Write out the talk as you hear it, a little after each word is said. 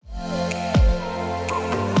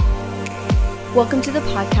Welcome to the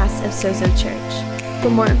podcast of Sozo Church. For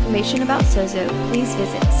more information about Sozo, please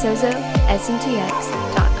visit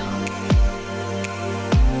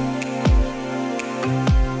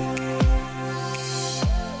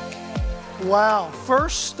sozosntx.com. Wow,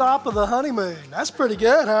 first stop of the honeymoon. That's pretty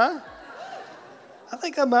good, huh? I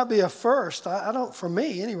think that might be a first. I don't, for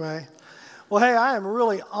me anyway. Well, hey, I am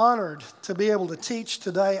really honored to be able to teach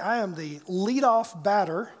today. I am the leadoff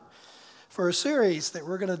batter for a series that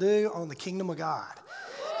we're going to do on the kingdom of God.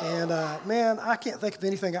 And man, I can't think of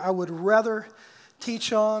anything I would rather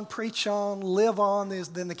teach on, preach on, live on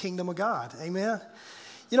than the kingdom of God. Amen?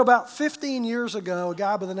 You know, about 15 years ago, a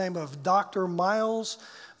guy by the name of Dr. Miles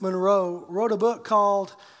Monroe wrote a book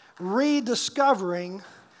called Rediscovering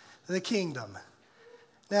the Kingdom.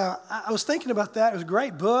 Now, I was thinking about that. It was a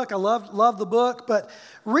great book. I loved the book, but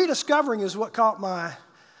rediscovering is what caught my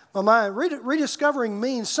mind. Rediscovering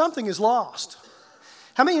means something is lost.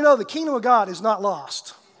 How many of you know the kingdom of God is not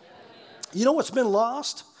lost? You know what's been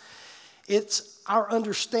lost? It's our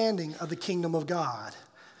understanding of the kingdom of God.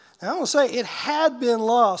 Now, I want to say it had been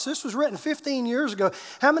lost. This was written 15 years ago.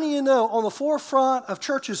 How many of you know on the forefront of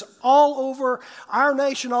churches all over our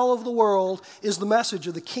nation, all over the world, is the message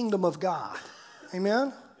of the kingdom of God?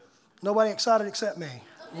 Amen? Nobody excited except me,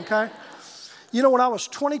 okay? You know, when I was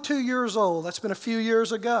 22 years old, that's been a few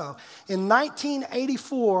years ago, in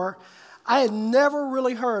 1984, I had never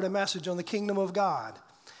really heard a message on the kingdom of God.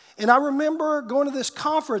 And I remember going to this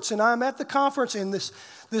conference, and I'm at the conference, and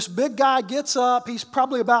this big guy gets up. He's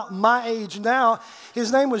probably about my age now.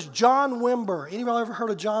 His name was John Wimber. Anybody ever heard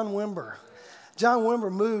of John Wimber? John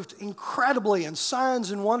Wimber moved incredibly in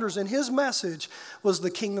signs and wonders, and his message was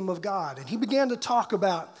the kingdom of God. And he began to talk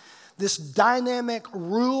about this dynamic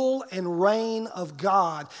rule and reign of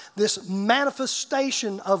God, this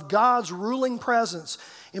manifestation of God's ruling presence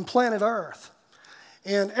in planet Earth.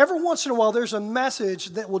 And every once in a while, there's a message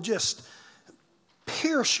that will just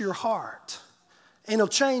pierce your heart, and it'll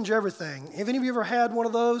change everything. Have any of you ever had one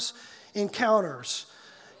of those encounters?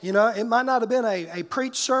 You know, it might not have been a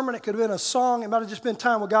preached sermon. It could have been a song. It might have just been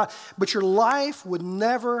time with God. But your life would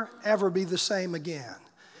never, ever be the same again.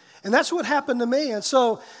 And that's what happened to me. And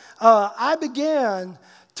so I began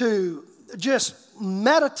to just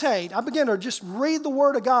meditate. I began to just read the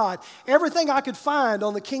Word of God, everything I could find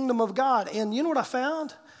on the kingdom of God. And you know what I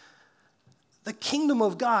found? The kingdom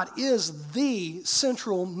of God is the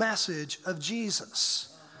central message of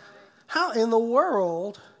Jesus. How in the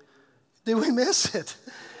world did we miss it?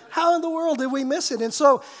 How in the world did we miss it? And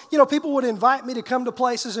so, you know, people would invite me to come to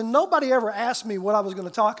places, and nobody ever asked me what I was going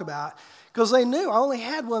to talk about because they knew I only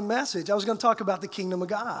had one message. I was going to talk about the kingdom of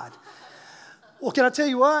God. Well, can I tell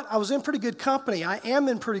you what? I was in pretty good company. I am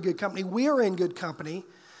in pretty good company. We are in good company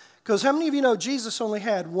because how many of you know Jesus only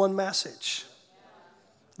had one message?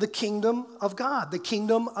 The kingdom of God, the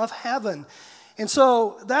kingdom of heaven. And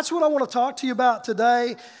so that's what I want to talk to you about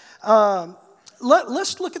today.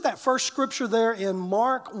 Let's look at that first scripture there in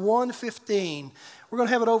Mark 1:15. We're going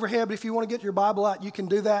to have it overhead, but if you want to get your Bible out, you can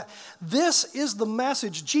do that. This is the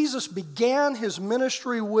message Jesus began his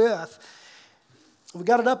ministry with. We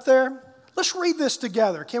got it up there? Let's read this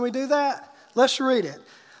together. Can we do that? Let's read it.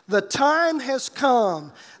 The time has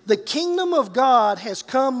come. The kingdom of God has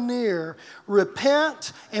come near.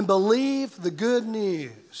 Repent and believe the good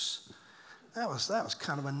news. That was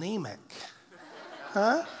kind of anemic.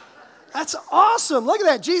 Huh? That's awesome. Look at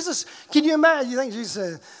that. Jesus, can you imagine? You think Jesus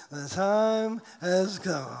said, the time has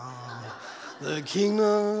come. The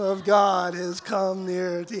kingdom of God has come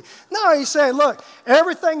near to you. No, he's saying, look,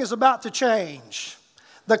 everything is about to change.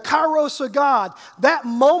 The kairos of God, that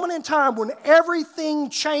moment in time when everything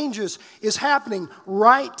changes is happening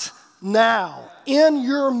right now in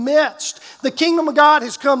your midst. The kingdom of God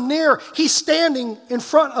has come near. He's standing in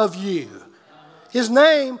front of you. His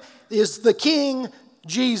name is the King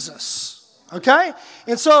Jesus. Okay?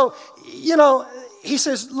 And so, you know, he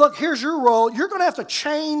says, look, here's your role. You're going to have to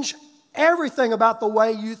change everything about the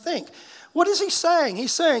way you think. What is he saying?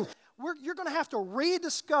 He's saying, you're going to have to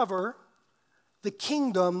rediscover the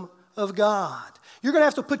kingdom of God. You're going to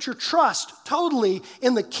have to put your trust totally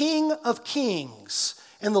in the King of Kings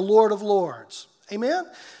and the Lord of Lords. Amen?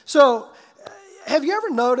 So, have you ever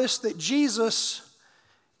noticed that Jesus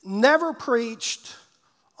never preached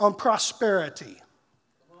on prosperity?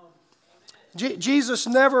 Jesus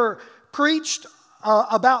never preached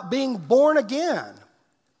about being born again.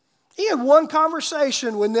 He had one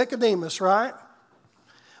conversation with Nicodemus, right?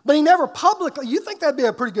 But he never publicly, you think that'd be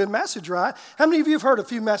a pretty good message, right? How many of you have heard a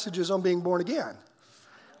few messages on being born again?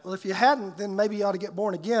 Well, if you hadn't, then maybe you ought to get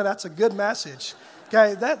born again. That's a good message.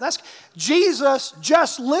 Okay, that's Jesus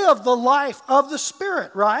just lived the life of the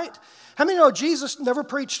Spirit, right? How How many know Jesus never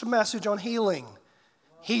preached a message on healing?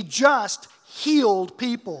 He just healed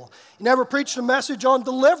people. He never preached a message on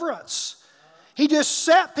deliverance. He just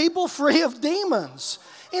set people free of demons.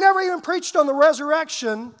 He never even preached on the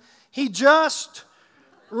resurrection. He just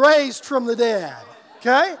raised from the dead.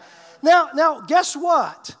 Okay? Now, guess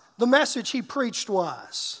what? The message he preached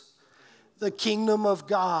was, the kingdom of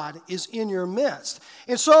God is in your midst.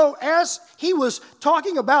 And so as he was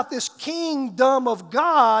talking about this kingdom of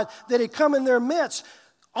God that had come in their midst,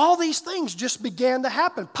 all these things just began to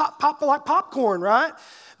happen. Pop like popcorn, right?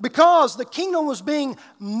 Because the kingdom was being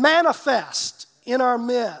manifest in our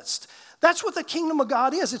midst. That's what the kingdom of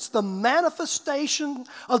God is. It's the manifestation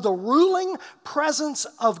of the ruling presence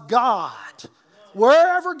of God.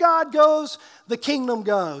 Wherever God goes, the kingdom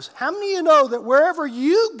goes. How many of you know that wherever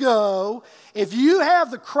you go, if you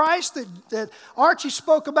have the Christ that Archie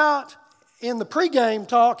spoke about in the pregame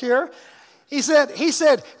talk here, he said,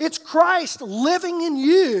 it's Christ living in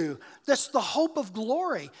you. That's the hope of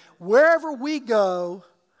glory. Wherever we go,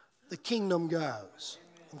 the kingdom goes.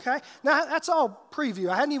 Okay? Now, that's all preview.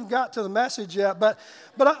 I hadn't even got to the message yet, but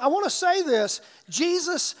I want to say this.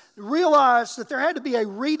 Jesus realized that there had to be a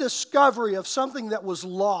rediscovery of something that was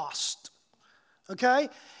lost. Okay?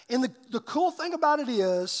 And the cool thing about it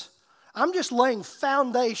is, I'm just laying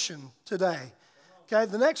foundation today. Okay?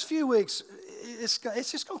 The next few weeks, it's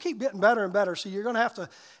just going to keep getting better and better, so you're going to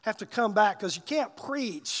have to come back, because you can't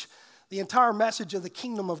preach the entire message of the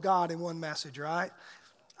kingdom of God in one message, right?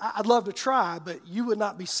 I'd love to try, but you would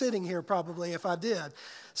not be sitting here probably if I did.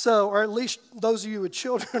 So, or at least those of you with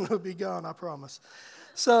children would be gone, I promise.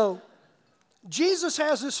 So, Jesus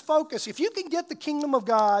has this focus. If you can get the kingdom of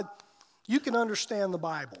God, you can understand the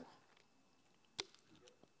Bible.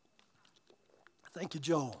 Thank you,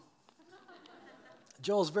 Joel.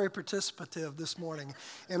 Joel's very participative this morning,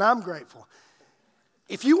 and I'm grateful.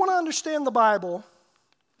 If you want to understand the Bible,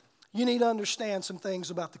 you need to understand some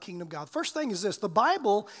things about the kingdom of God. First thing is this: the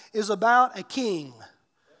Bible is about a king.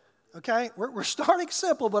 Okay? We're starting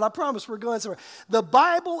simple, but I promise we're going somewhere. The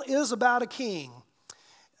Bible is about a king.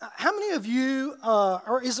 How many of you,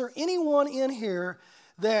 or is there anyone in here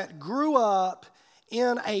that grew up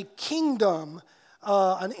in a kingdom,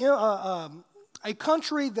 a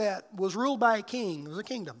country that was ruled by a king? It was a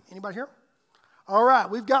kingdom. Anybody here? All right,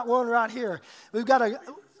 we've got one right here. We've got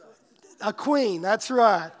a queen, that's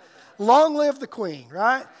right. Long live the queen,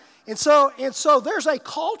 right? And so there's a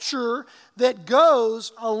culture that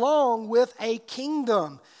goes along with a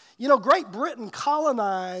kingdom. You know, Great Britain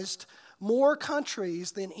colonized more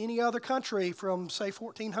countries than any other country from, say,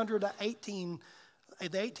 1400 to the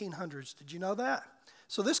 1800s. Did you know that?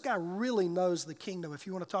 So this guy really knows the kingdom, if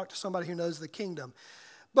you want to talk to somebody who knows the kingdom.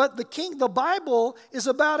 But the Bible is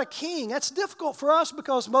about a king. That's difficult for us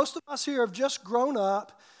because most of us here have just grown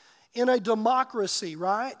up in a democracy,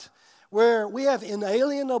 right? Where we have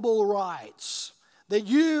inalienable rights. That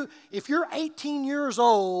if you're 18 years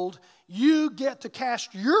old, you get to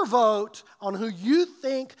cast your vote on who you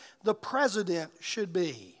think the president should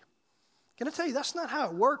be. Can I tell you, that's not how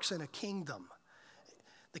it works in a kingdom.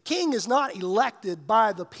 The king is not elected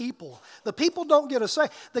by the people. The people don't get a say.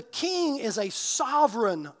 The king is a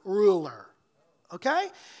sovereign ruler. Okay?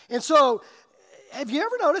 And so, have you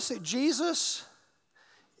ever noticed that Jesus,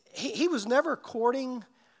 he was never courting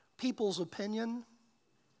people's opinion?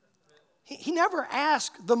 He never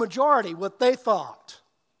asked the majority what they thought.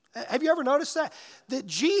 Have you ever noticed that? That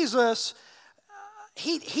Jesus,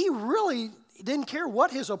 he really didn't care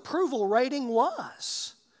what his approval rating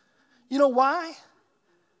was. You know why?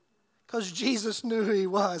 Because Jesus knew who he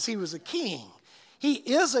was. He was a king. He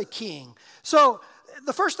is a king. So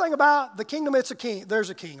the first thing about the kingdom, it's a king.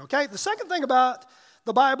 There's a king, okay? The second thing about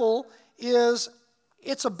the Bible is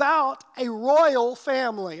it's about a royal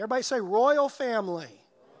family. Everybody say royal family.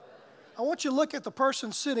 I want you to look at the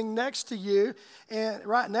person sitting next to you, and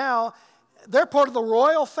right now, they're part of the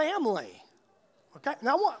royal family. Okay?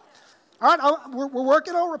 Now, all right, we're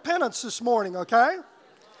working on repentance this morning, okay?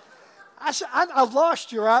 I've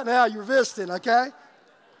lost you right now. You're visiting, okay?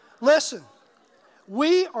 Listen,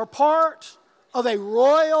 we are part of a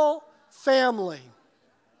royal family.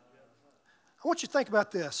 I want you to think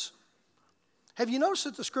about this. Have you noticed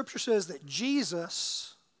that the scripture says that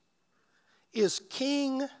Jesus is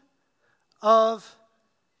King of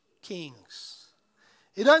kings?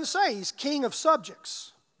 It doesn't say he's king of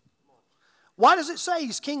subjects. Why does it say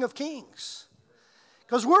he's King of kings?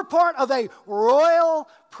 Because we're part of a royal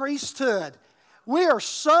priesthood. We are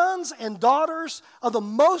sons and daughters of the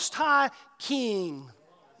Most High King.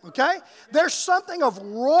 Okay? There's something of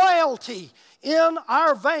royalty in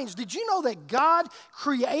our veins. Did you know that God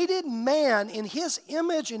created man in his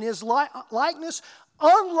image and his likeness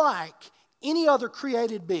unlike any other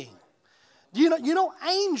created being? You know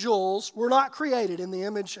angels were not created in the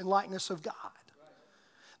image and likeness of God.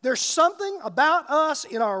 There's something about us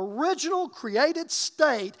in our original created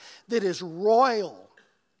state that is royal.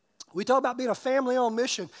 We talk about being a family on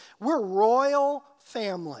mission. We're royal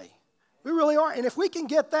family. We really are. And if we can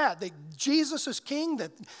get that Jesus is king,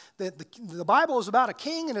 that the Bible is about a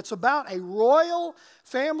king and it's about a royal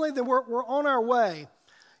family, then we're on our way.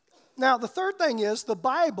 Now, the third thing is the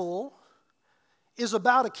Bible is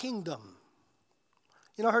about a kingdom.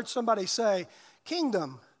 You know, I heard somebody say,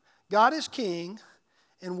 kingdom, God is king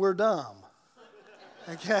and we're dumb.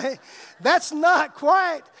 Okay? That's not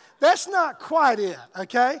quite it,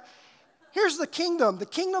 okay? Here's the kingdom. The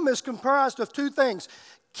kingdom is comprised of two things.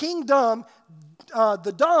 Kingdom,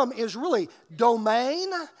 the dumb is really domain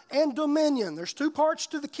and dominion. There's two parts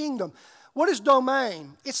to the kingdom. What is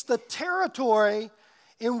domain? It's the territory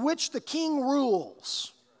in which the king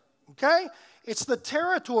rules. Okay? It's the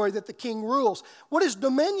territory that the king rules. What is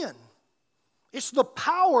dominion? It's the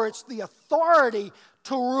power, it's the authority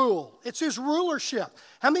to rule. It's his rulership.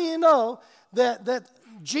 How many of you know that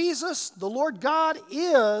Jesus, the Lord God,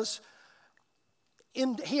 he has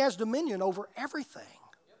dominion over everything.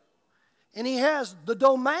 And he has the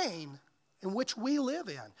domain in which we live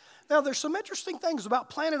in. Now, there's some interesting things about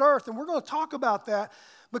planet Earth, and we're going to talk about that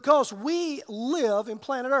because we live in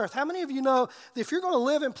planet Earth. How many of you know that if you're going to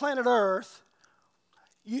live in planet Earth,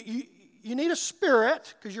 you need a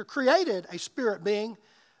spirit, because you're created a spirit being,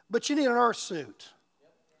 but you need an earth suit.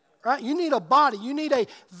 Right? You need a body. You need a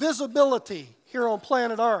visibility here on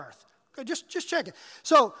planet Earth. Okay, just check it.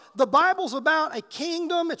 So the Bible's about a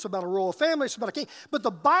kingdom. It's about a royal family. It's about a king. But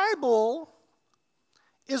the Bible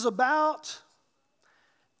is about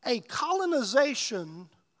a colonization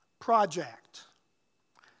project.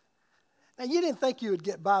 Now, you didn't think you would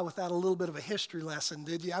get by without a little bit of a history lesson,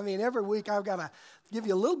 did you? I mean, every week I've got to give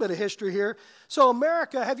you a little bit of history here. So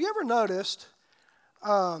America, have you ever noticed,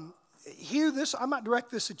 Hugh, I might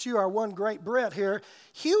direct this at you, our one great Brit here.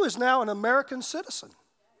 Hugh is now an American citizen.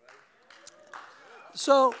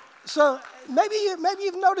 So maybe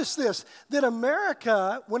you've noticed this, that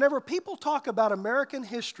America, whenever people talk about American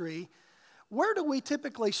history, where do we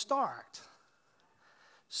typically start?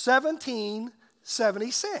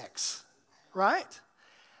 1776, right?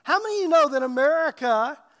 How many of you know that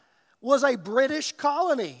America was a British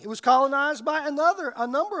colony? It was colonized by a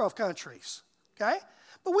number of countries, okay?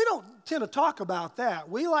 But we don't tend to talk about that.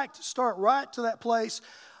 We like to start right to that place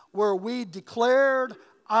where we declared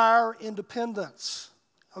our independence.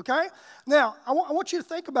 Okay? Now, I want you to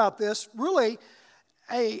think about this. Really,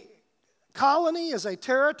 a colony is a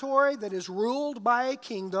territory that is ruled by a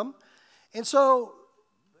kingdom. And so,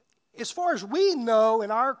 as far as we know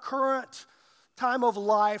in our current time of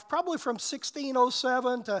life, probably from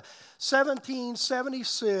 1607 to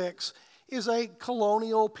 1776 is a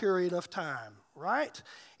colonial period of time, right?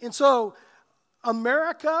 And so,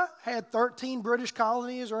 America had 13 British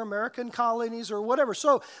colonies or American colonies or whatever.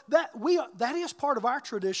 So that is part of our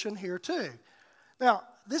tradition here too. Now,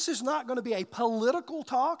 this is not going to be a political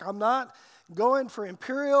talk. I'm not going for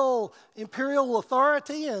imperial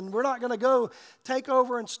authority, and we're not going to go take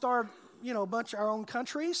over and start, a bunch of our own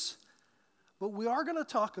countries. But we are going to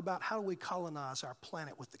talk about how do we colonize our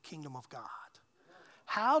planet with the kingdom of God.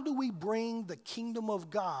 How do we bring the kingdom of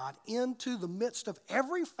God into the midst of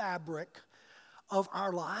every fabric of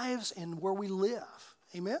our lives and where we live.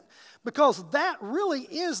 Amen? Because that really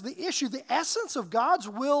is the issue. The essence of God's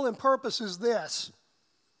will and purpose is this.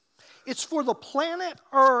 It's for the planet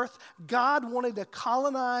Earth, God wanted to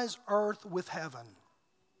colonize Earth with heaven.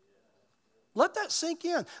 Let that sink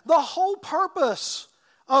in. The whole purpose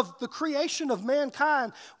of the creation of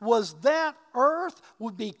mankind was that Earth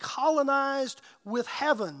would be colonized with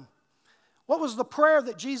heaven. What was the prayer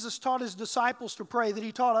that Jesus taught his disciples to pray, that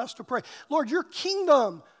he taught us to pray? Lord, your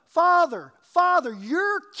kingdom, Father,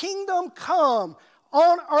 your kingdom come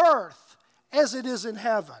on earth as it is in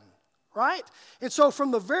heaven, right? And so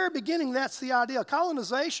from the very beginning, that's the idea.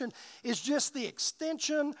 Colonization is just the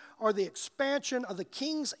extension or the expansion of the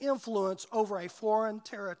king's influence over a foreign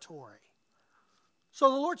territory. So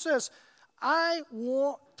the Lord says,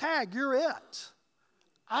 you're it.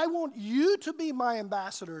 I want you to be my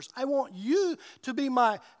ambassadors. I want you to be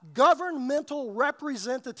my governmental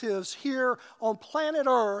representatives here on planet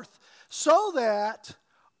Earth so that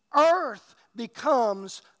Earth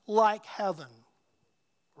becomes like heaven.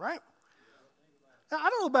 Right? Now, I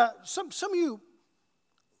don't know about some of you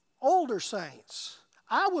older saints.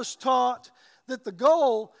 I was taught that the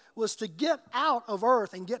goal was to get out of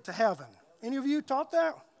earth and get to heaven. Any of you taught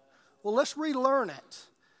that? Well, let's relearn it.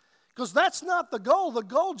 Because that's not the goal. The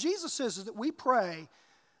goal, Jesus says, is that we pray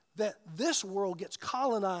that this world gets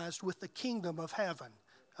colonized with the kingdom of heaven.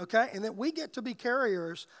 Okay? And that we get to be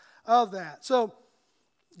carriers of that. So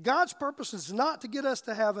God's purpose is not to get us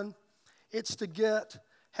to heaven. It's to get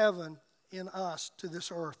heaven in us to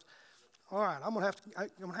this earth. All right, I'm gonna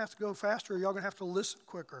have to go faster, or y'all gonna have to listen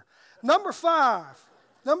quicker. Number five.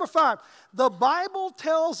 The Bible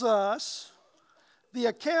tells us the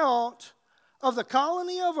account of the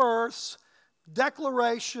colony of Earth's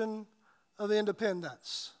Declaration of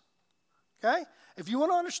Independence. Okay? If you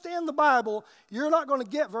want to understand the Bible, you're not going to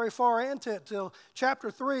get very far into it till chapter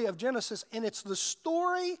 3 of Genesis, and it's the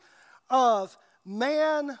story of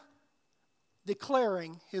man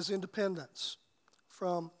declaring his independence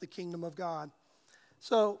from the kingdom of God.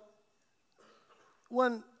 So,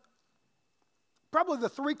 when probably the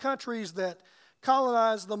three countries that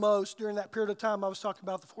colonized the most during that period of time I was talking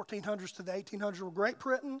about, the 1400s to the 1800s, were Great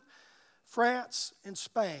Britain, France, and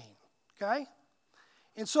Spain. Okay?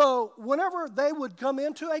 And so, whenever they would come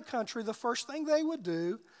into a country, the first thing they would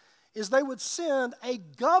do is they would send a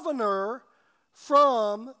governor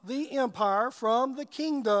from the empire, from the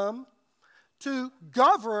kingdom, to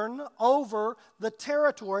govern over the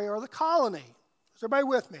territory or the colony. Is everybody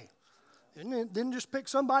with me? Didn't just pick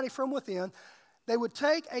somebody from within. They would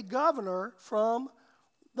take a governor from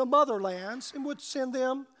the motherlands and would send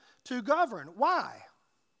them to govern. Why?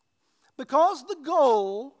 Because the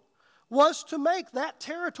goal was to make that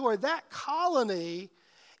territory, that colony,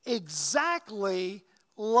 exactly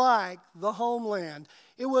like the homeland.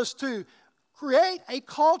 It was to create a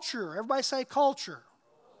culture. Everybody say culture.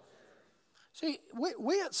 See,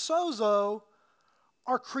 we at Sozo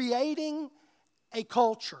are creating a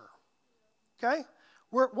culture, okay?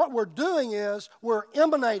 What we're doing is we're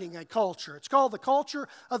emanating a culture. It's called the culture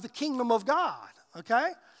of the kingdom of God, okay?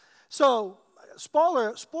 So,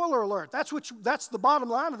 spoiler alert, that's the bottom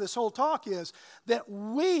line of this whole talk, is that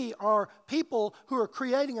we are people who are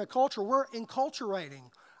creating a culture. We're enculturating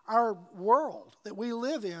our world that we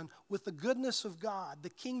live in with the goodness of God, the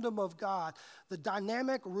kingdom of God, the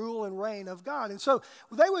dynamic rule and reign of God. And so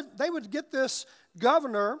they would get this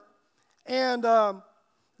governor, and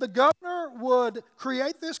the governor would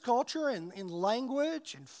create this culture in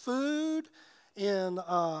language, in food, in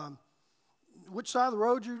which side of the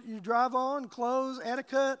road you drive on, clothes,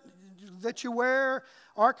 etiquette that you wear,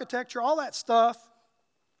 architecture, all that stuff.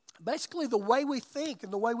 Basically the way we think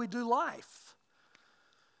and the way we do life.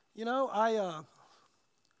 You know,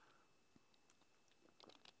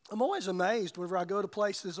 I'm always amazed whenever I go to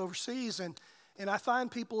places overseas and I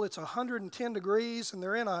find people, it's 110 degrees and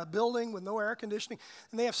they're in a building with no air conditioning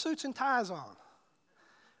and they have suits and ties on.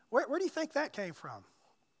 Where do you think that came from?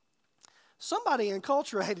 Somebody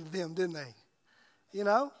enculturated them, didn't they? You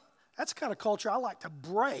know, that's the kind of culture I like to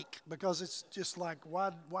break because it's just like,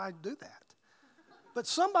 why do that? But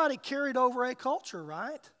somebody carried over a culture,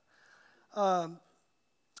 right?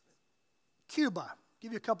 Cuba. I'll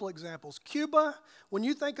give you a couple examples. Cuba, when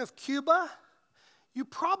you think of Cuba, you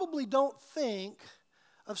probably don't think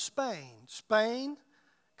of Spain. Spain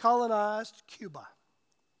colonized Cuba.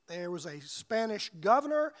 There was a Spanish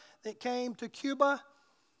governor that came to Cuba,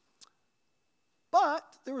 but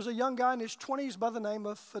there was a young guy in his 20s by the name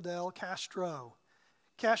of Fidel Castro.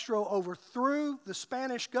 Castro overthrew the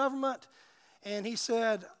Spanish government, and he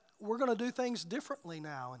said, we're going to do things differently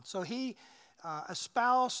now. And so he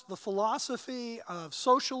espoused the philosophy of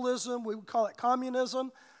socialism, we would call it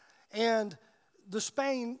communism, and the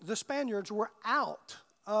Spaniards were out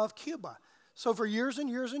of Cuba. So for years and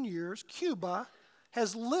years and years, Cuba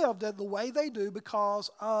has lived the way they do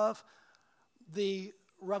because of the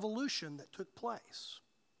revolution that took place.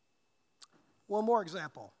 One more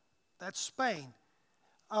example. That's Spain.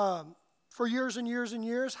 For years and years and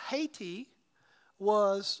years, Haiti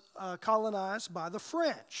was colonized by the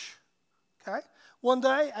French. Okay? One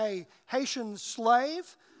day, a Haitian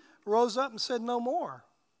slave rose up and said, no more.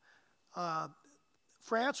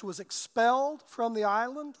 France was expelled from the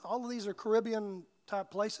island. All of these are Caribbean-type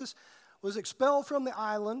places. Was expelled from the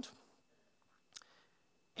island.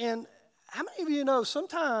 And how many of you know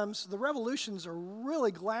sometimes the revolutions are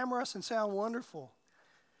really glamorous and sound wonderful?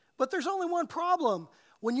 But there's only one problem.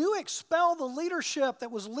 When you expel the leadership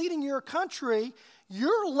that was leading your country,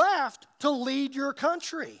 you're left to lead your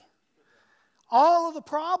country. All of the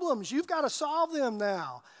problems, you've got to solve them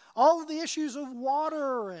now. All of the issues of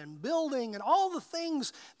water and building and all the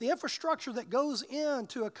things, the infrastructure that goes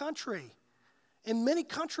into a country. And many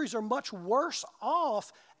countries are much worse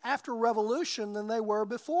off after revolution than they were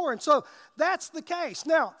before. And so that's the case.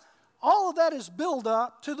 Now, all of that is built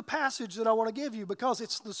up to the passage that I want to give you because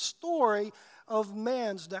it's the story of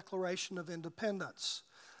man's declaration of independence.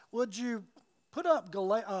 Would you put up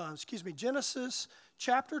Genesis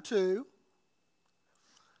chapter 2,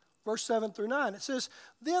 verse 7 through 9. It says,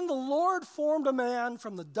 "Then the Lord formed a man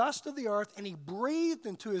from the dust of the earth, and he breathed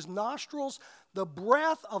into his nostrils the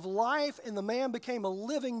breath of life, and the man became a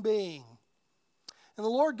living being. And the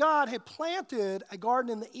Lord God had planted a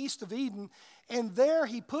garden in the east of Eden, and there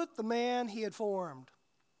he put the man he had formed.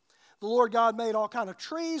 The Lord God made all kinds of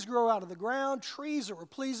trees grow out of the ground, trees that were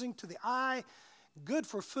pleasing to the eye, good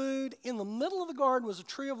for food. In the middle of the garden was a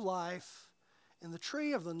tree of life, and the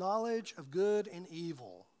tree of the knowledge of good and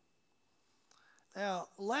evil." Now,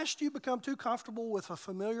 lest you become too comfortable with a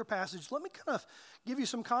familiar passage, let me kind of give you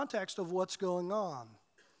some context of what's going on.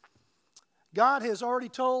 God has already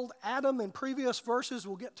told Adam in previous verses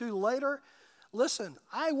we'll get to later, listen,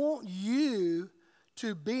 I want you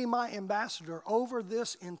to be my ambassador over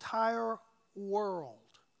this entire world.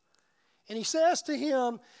 And he says to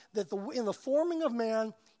him that in the forming of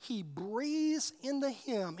man, he breathes into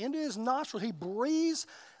him, into his nostril, he breathes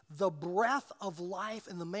the breath of life,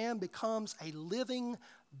 and the man becomes a living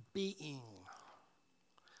being.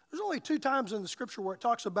 There's only 2 times in the scripture where it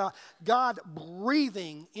talks about God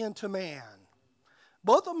breathing into man.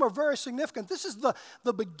 Both of them are very significant. This is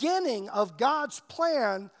the beginning of God's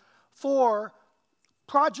plan for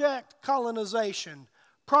Project Colonization,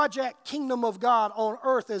 Project Kingdom of God on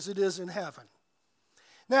earth as it is in heaven.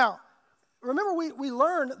 Now, remember we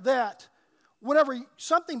learned that whenever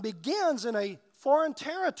something begins in a foreign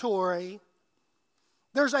territory,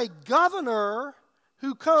 there's a governor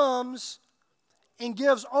who comes and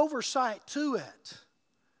gives oversight to it.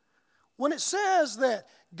 When it says that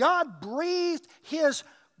God breathed his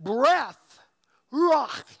breath,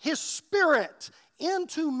 ruach, his spirit,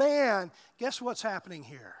 into man, guess what's happening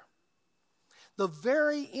here? The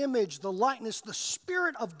very image, the likeness, the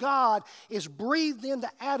Spirit of God is breathed into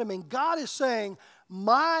Adam, and God is saying,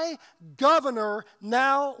 my governor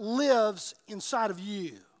now lives inside of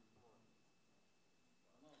you.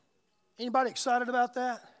 Anybody excited about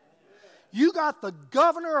that? You got the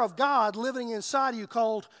governor of God living inside of you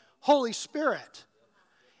called Holy Spirit.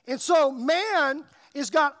 And so man has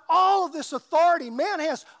got all of this authority. Man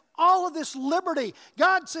has all of this liberty.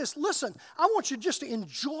 God says, listen, I want you just to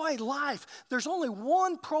enjoy life. There's only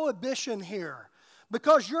one prohibition here.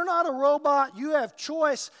 Because you're not a robot, you have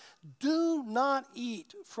choice. Do not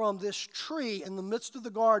eat from this tree in the midst of the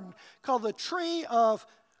garden called the tree of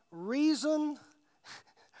reason,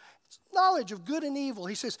 knowledge of good and evil.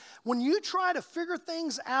 He says, when you try to figure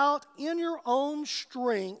things out in your own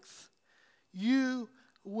strength, you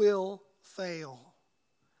will fail.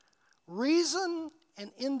 Reason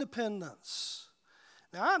and independence.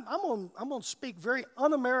 Now, I'm going to speak very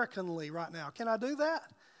un-Americanly right now. Can I do that?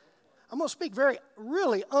 I'm going to speak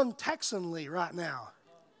really un-Texanly right now.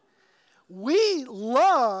 We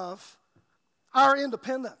love our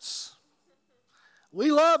independence.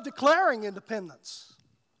 We love declaring independence.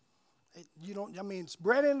 It's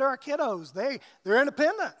bred into our kiddos. They're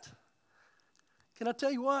independent. Can I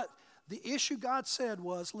tell you what? The issue God said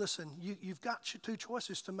was, listen, you've got 2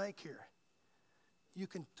 choices to make here. You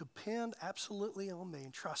can depend absolutely on me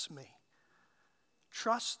and trust me.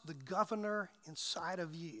 Trust the governor inside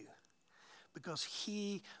of you because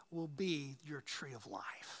he will be your tree of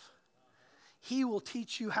life. He will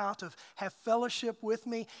teach you how to have fellowship with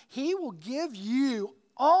me. He will give you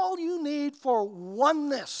all you need for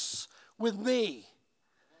oneness with me.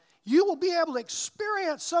 You will be able to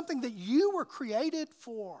experience something that you were created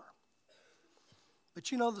for.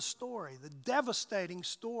 But you know the story, the devastating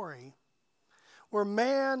story, where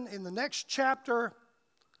man in the next chapter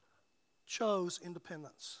chose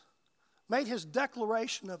independence, made his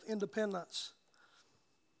declaration of independence.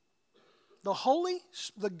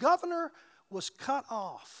 The governor was cut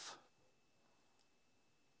off.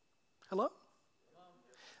 Hello?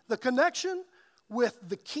 The connection with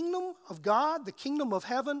the kingdom of God, the kingdom of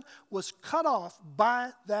heaven, was cut off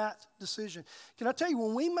by that decision. Can I tell you,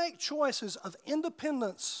 when we make choices of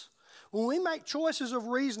independence, when we make choices of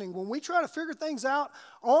reasoning, when we try to figure things out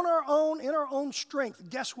on our own, in our own strength,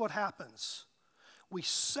 guess what happens? We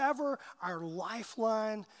sever our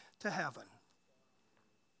lifeline to heaven.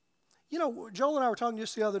 You know, Joel and I were talking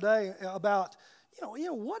just the other day about,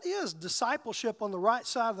 what is discipleship on the right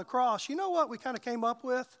side of the cross? You know what we kind of came up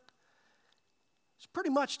with? It's pretty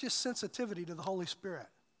much just sensitivity to the Holy Spirit.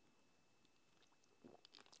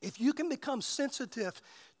 If you can become sensitive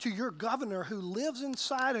to your governor who lives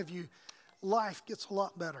inside of you, life gets a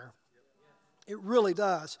lot better. It really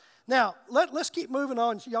does. Now, let's keep moving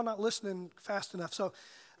on. Y'all not listening fast enough. So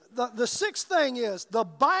the sixth thing is the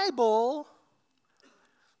Bible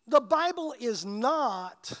is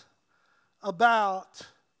not about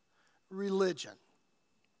religion.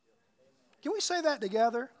 Can we say that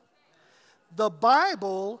together? The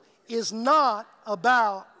Bible is not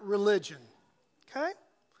about religion. Okay?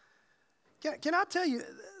 Can I tell you,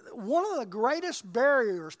 one of the greatest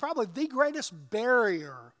barriers, probably the greatest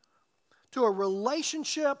barrier to a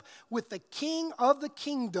relationship with the King of the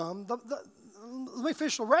kingdom, let me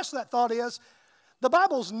finish the rest of that thought is, the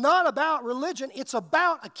Bible's not about religion, it's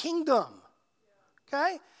about a kingdom.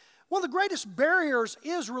 Okay? One of the greatest barriers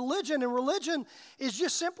is religion, and religion is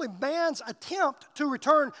just simply man's attempt to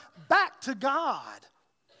return back to God.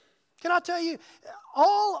 Can I tell you,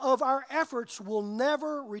 all of our efforts will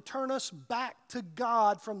never return us back to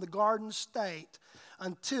God from the garden state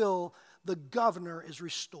until the governor is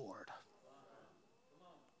restored.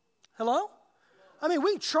 Hello? I mean,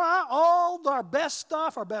 we try all our best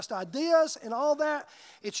stuff, our best ideas and all that.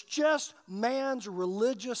 It's just man's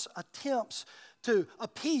religious attempts to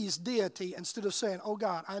appease deity instead of saying, oh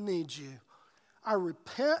God, I need you. I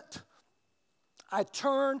repent. I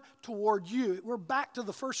turn toward you. We're back to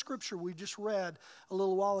the first scripture we just read a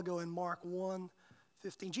little while ago in Mark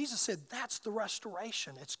 1:15. Jesus said that's the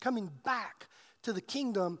restoration. It's coming back to the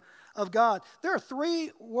kingdom of God. There are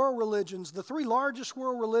three world religions, the three largest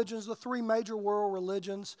world religions, the three major world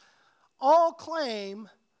religions, all claim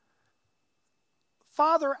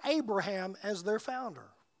Father Abraham as their founder.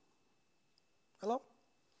 Hello?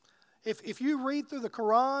 If you read through the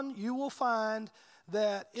Quran, you will find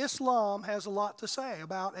that Islam has a lot to say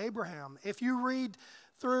about Abraham. If you read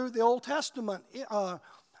through the Old Testament,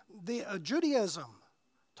 Judaism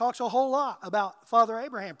talks a whole lot about Father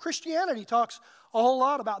Abraham. Christianity talks a whole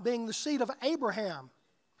lot about being the seed of Abraham.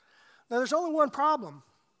 Now, there's only one problem.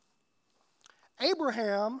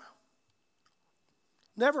 Abraham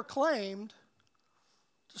never claimed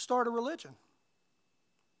to start a religion.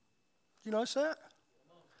 You notice that?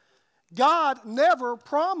 God never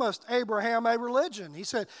promised Abraham a religion. He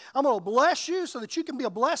said, I'm going to bless you so that you can be a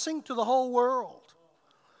blessing to the whole world.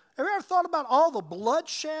 Have you ever thought about all the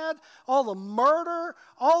bloodshed, all the murder,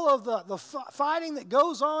 all of the fighting that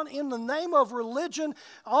goes on in the name of religion,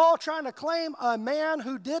 all trying to claim a man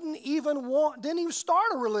who didn't even start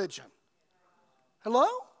a religion? Hello?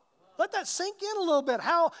 Let that sink in a little bit,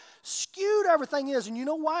 how skewed everything is. And you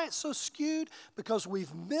know why it's so skewed? Because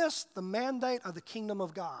we've missed the mandate of the kingdom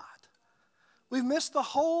of God. We've missed the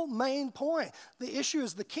whole main point. The issue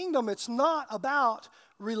is the kingdom. It's not about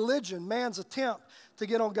religion, man's attempt to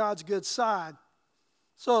get on God's good side.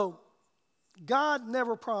 So, God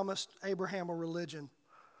never promised Abraham a religion.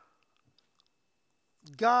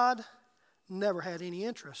 God never had any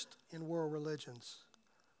interest in world religions.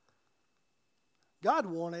 God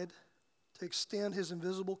wanted to extend his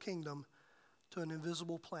invisible kingdom to an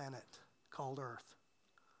invisible planet called Earth.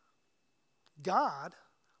 God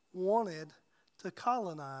wanted to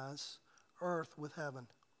colonize Earth with heaven.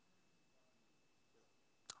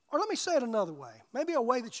 Or let me say it another way. Maybe a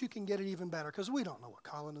way that you can get it even better, because we don't know what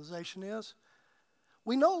colonization is.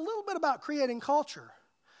 We know a little bit about creating culture.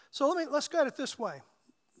 So let's get it this way,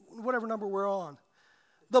 whatever number we're on.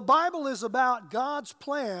 The Bible is about God's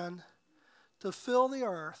plan to fill the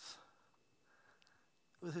earth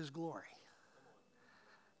with his glory.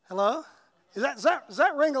 Hello? Does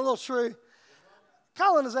that ring a little true?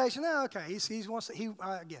 Colonization, okay,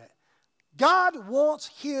 I get it. God wants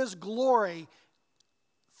his glory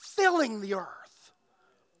filling the earth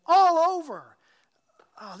all over.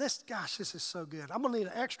 Oh, this is so good. I'm going to need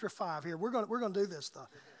an extra 5 here. We're going to do this though.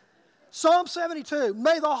 Psalm 72,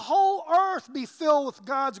 may the whole earth be filled with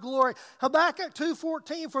God's glory. Habakkuk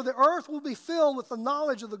 2:14, for the earth will be filled with the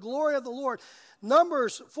knowledge of the glory of the Lord.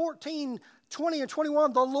 Numbers 14:20 and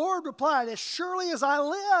 21, the Lord replied, as surely as I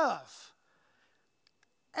live,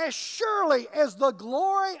 as surely as the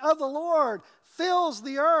glory of the Lord fills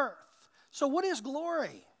the earth. So what is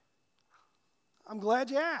glory? I'm glad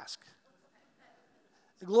you asked.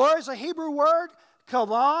 Glory is a Hebrew word,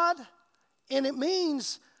 kavod, and it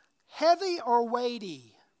means heavy or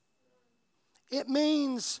weighty. It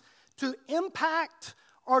means to impact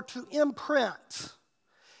or to imprint.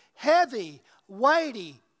 Heavy,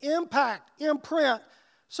 weighty, impact, imprint.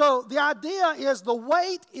 So the idea is the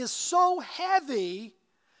weight is so heavy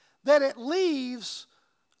that it leaves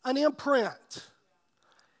an imprint.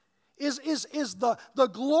 Is the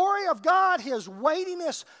glory of God, his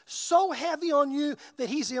weightiness, so heavy on you that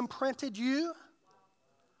he's imprinted you?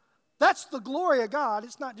 That's the glory of God.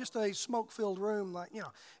 It's not just a smoke-filled room,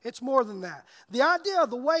 it's more than that. The idea of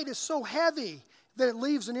the weight is so heavy that it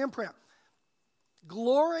leaves an imprint.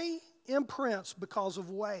 Glory imprints because of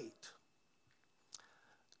weight.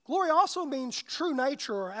 Glory also means true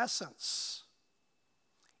nature or essence.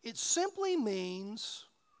 It simply means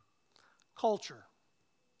culture.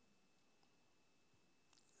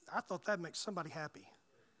 I thought that makes somebody happy.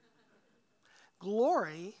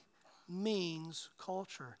 Glory means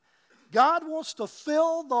culture. God wants to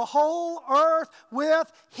fill the whole earth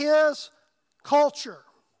with His culture.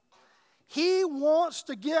 He wants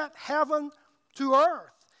to get heaven to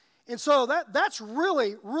earth. And so that's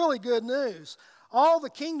really, really good news. All the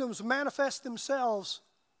kingdoms manifest themselves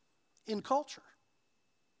in culture.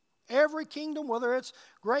 Every kingdom, whether it's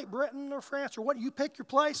Great Britain or France or what, you pick your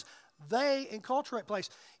place, they enculturate place.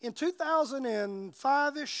 In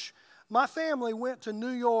 2005-ish, my family went to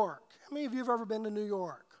New York. How many of you have ever been to New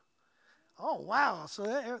York? Oh, wow. So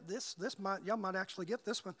y'all might actually get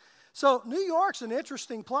this one. So New York's an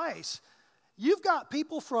interesting place. You've got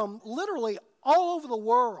people from literally all over the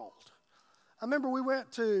world. I remember we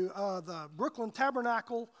went to the Brooklyn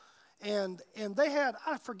Tabernacle, and they had,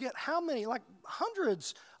 I forget how many, like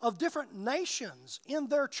hundreds of different nations in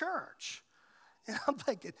their church. And I'm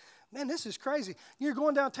thinking, man, this is crazy. You're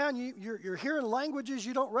going downtown, you're hearing languages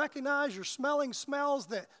you don't recognize. You're smelling smells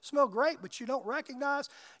that smell great, but you don't recognize.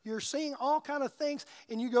 You're seeing all kind of things.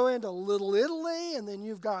 And you go into Little Italy, and then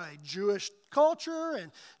you've got a Jewish culture,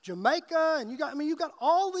 and Jamaica, and you've got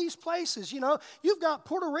all these places. You've got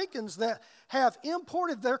Puerto Ricans that have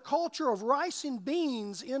imported their culture of rice and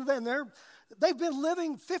beans in them. They've been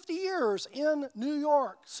living 50 years in New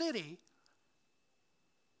York City.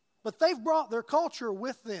 But they've brought their culture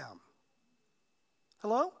with them.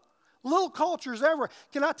 Hello? Little cultures everywhere.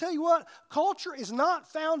 Can I tell you what? Culture is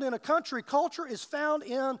not found in a country. Culture is found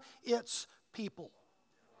in its people.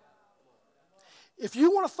 If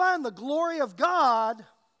you want to find the glory of God,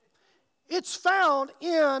 it's found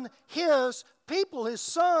in His people, His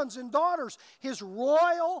sons and daughters, His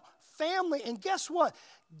royal family. And guess what?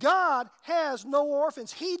 God has no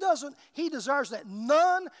orphans. He desires that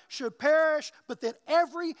none should perish, but that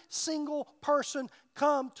every single person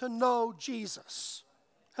come to know Jesus.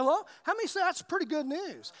 Hello? How many say that's pretty good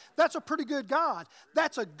news? That's a pretty good God.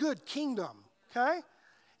 That's a good kingdom. Okay?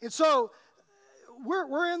 And so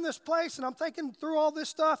we're in this place, and I'm thinking through all this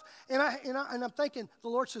stuff, and I'm thinking, the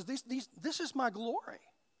Lord says, this is my glory.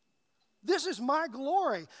 This is my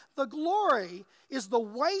glory. The glory is the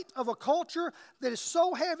weight of a culture that is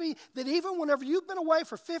so heavy that even whenever you've been away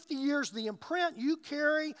for 50 years, the imprint you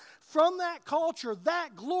carry from that culture,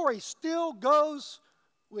 that glory still goes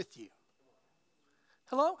with you.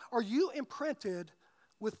 Hello? Are you imprinted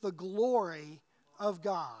with the glory of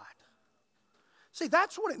God? See,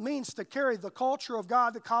 that's what it means to carry the culture of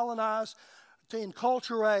God, to colonize, to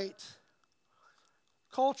enculturate.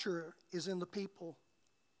 Culture is in the people.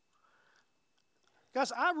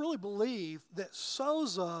 Guys, I really believe that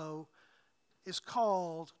sozo is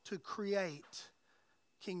called to create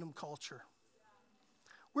kingdom culture.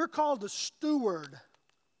 We're called to steward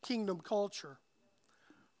kingdom culture.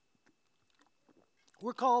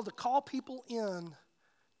 We're called to call people in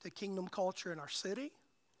to kingdom culture in our city,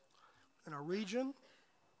 in our region.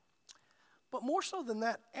 But more so than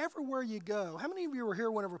that, everywhere you go. How many of you were here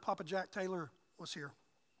whenever Papa Jack Taylor was here?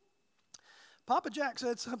 Papa Jack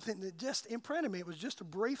said something that just imprinted me. It was just a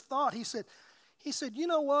brief thought. He said, you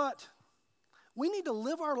know what? We need to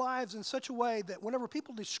live our lives in such a way that whenever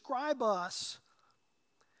people describe us,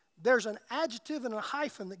 there's an adjective and a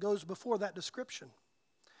hyphen that goes before that description.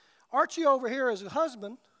 Archie over here is a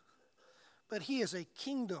husband, but he is a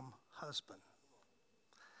kingdom husband.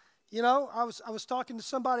 I was talking to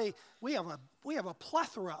somebody. We have a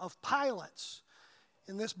plethora of pilots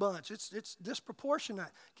in this bunch. It's disproportionate.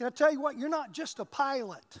 Can I tell you what? You're not just a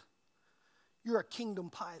pilot. You're a kingdom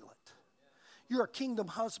pilot. You're a kingdom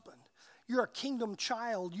husband. You're a kingdom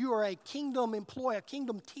child. You are a kingdom employee, a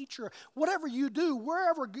kingdom teacher. Whatever you do,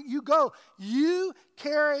 wherever you go, you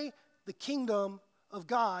carry the kingdom of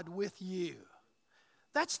God with you.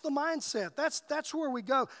 That's the mindset. That's where we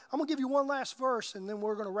go. I'm going to give you one last verse, and then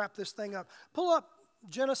we're going to wrap this thing up. Pull up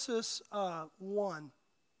Genesis 1.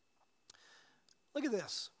 Look at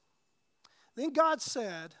this. Then God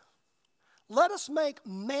said, let us make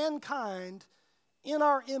mankind in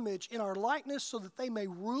our image, in our likeness, so that they may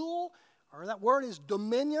rule, or that word is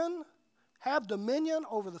dominion, have dominion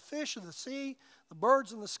over the fish of the sea, the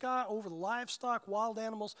birds in the sky, over the livestock, wild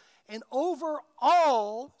animals, and over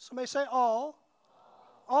all, somebody say all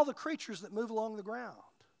the creatures that move along the ground.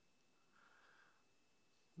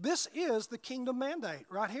 This is the kingdom mandate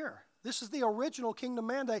right here. This is the original kingdom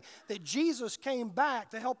mandate that Jesus came back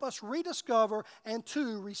to help us rediscover and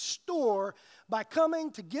to restore by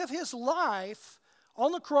coming to give his life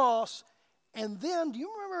on the cross. And then, do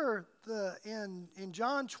you remember in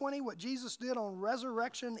John 20 what Jesus did on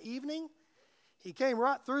resurrection evening? He came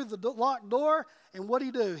right through the locked door, and what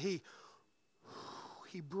did he do?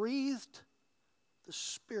 He breathed the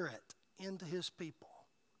Spirit into his people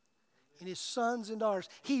and his sons and daughters.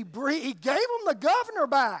 He gave them the governor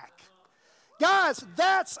back. Guys,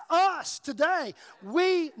 that's us today.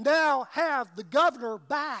 We now have the governor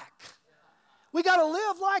back. We got to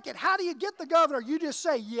live like it. How do you get the governor? You just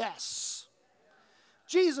say yes.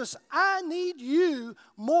 Jesus, I need you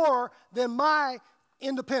more than my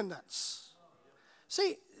independence.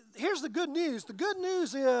 See, here's the good news. The good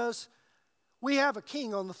news is we have a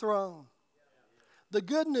king on the throne. The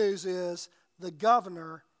good news is the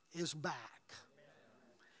governor is back.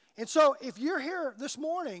 And so if you're here this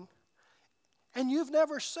morning and you've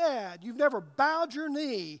never bowed your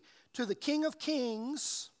knee to the King of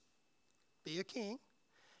Kings, be a king,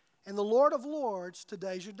 and the Lord of Lords,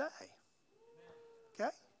 today's your day.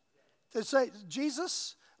 Okay? To say,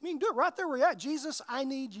 Jesus, do it right there where you're at. Jesus, I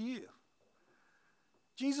need you.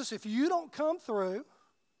 Jesus, if you don't come through,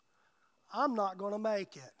 I'm not going to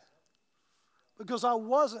make it. Because I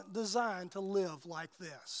wasn't designed to live like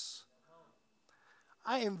this.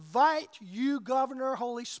 I invite you, Governor,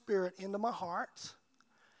 Holy Spirit, into my heart.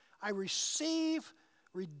 I receive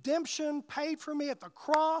redemption paid for me at the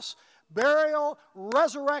cross, burial,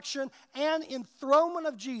 resurrection, and enthronement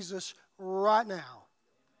of Jesus right now.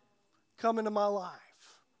 Come into my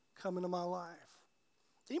life. Come into my life.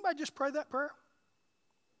 Did anybody just pray that prayer?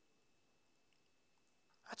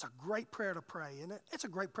 That's a great prayer to pray, isn't it? It's a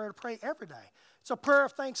great prayer to pray every day. It's a prayer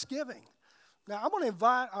of thanksgiving. Now, I'm going to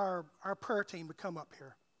invite our prayer team to come up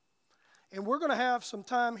here. And we're going to have some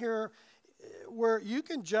time here where you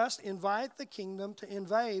can just invite the kingdom to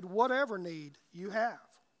invade whatever need you have.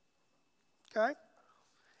 Okay?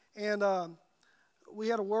 And we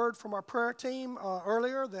had a word from our prayer team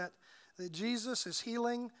earlier that Jesus is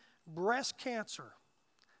healing breast cancer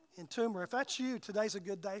and tumor. If that's you, today's a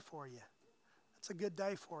good day for you. It's a good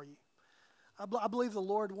day for you. I believe the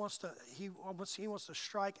Lord wants to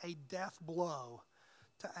strike a death blow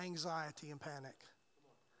to anxiety and panic.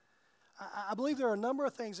 I believe there are a number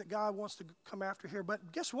of things that God wants to come after here,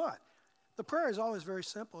 but guess what? The prayer is always very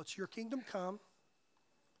simple. It's your kingdom come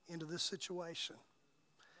into this situation.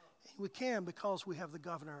 And we can because we have the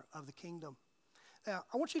governor of the kingdom. Now,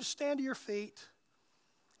 I want you to stand to your feet,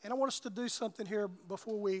 and I want us to do something here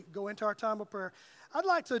before we go into our time of prayer. I'd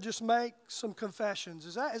like to just make some confessions.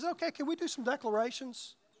 Is that okay? Can we do some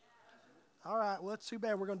declarations? All right. Well, it's too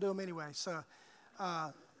bad. We're going to do them anyway. So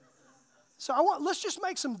let's just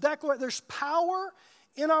make some declarations. There's power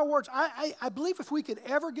in our words. I believe if we could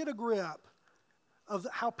ever get a grip of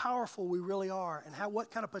how powerful we really are and what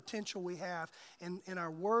kind of potential we have, and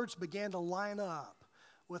our words began to line up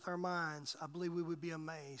with our minds, I believe we would be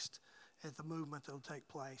amazed at the movement that will take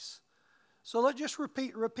place. So let's just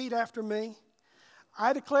repeat after me.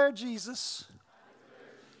 I declare, Jesus,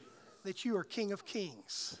 that you are King of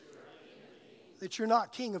Kings, that you're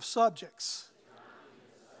not King of subjects.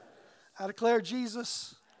 I declare,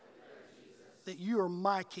 Jesus, that you are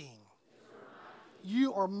my King.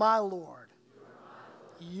 You are my Lord.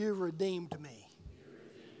 You redeemed me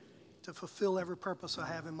to fulfill every purpose I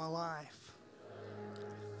have in my life.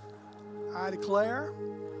 I declare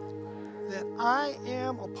that I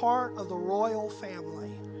am a part of the royal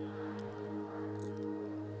family.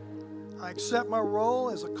 I accept my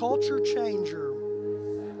role as a culture changer.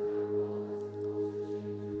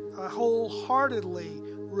 I wholeheartedly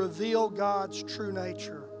reveal God's true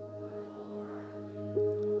nature.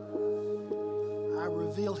 I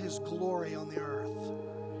reveal His glory on the earth.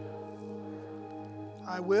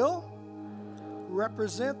 I will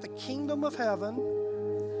represent the kingdom of heaven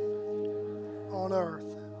on earth.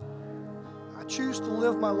 I choose to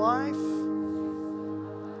live my life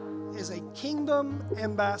as a kingdom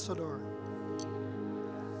ambassador.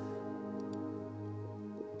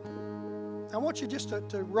 I want you just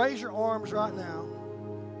to raise your arms right now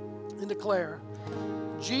and declare,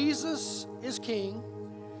 Jesus is King.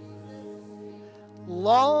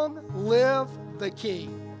 Long live the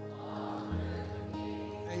King.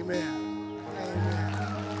 Amen. Amen.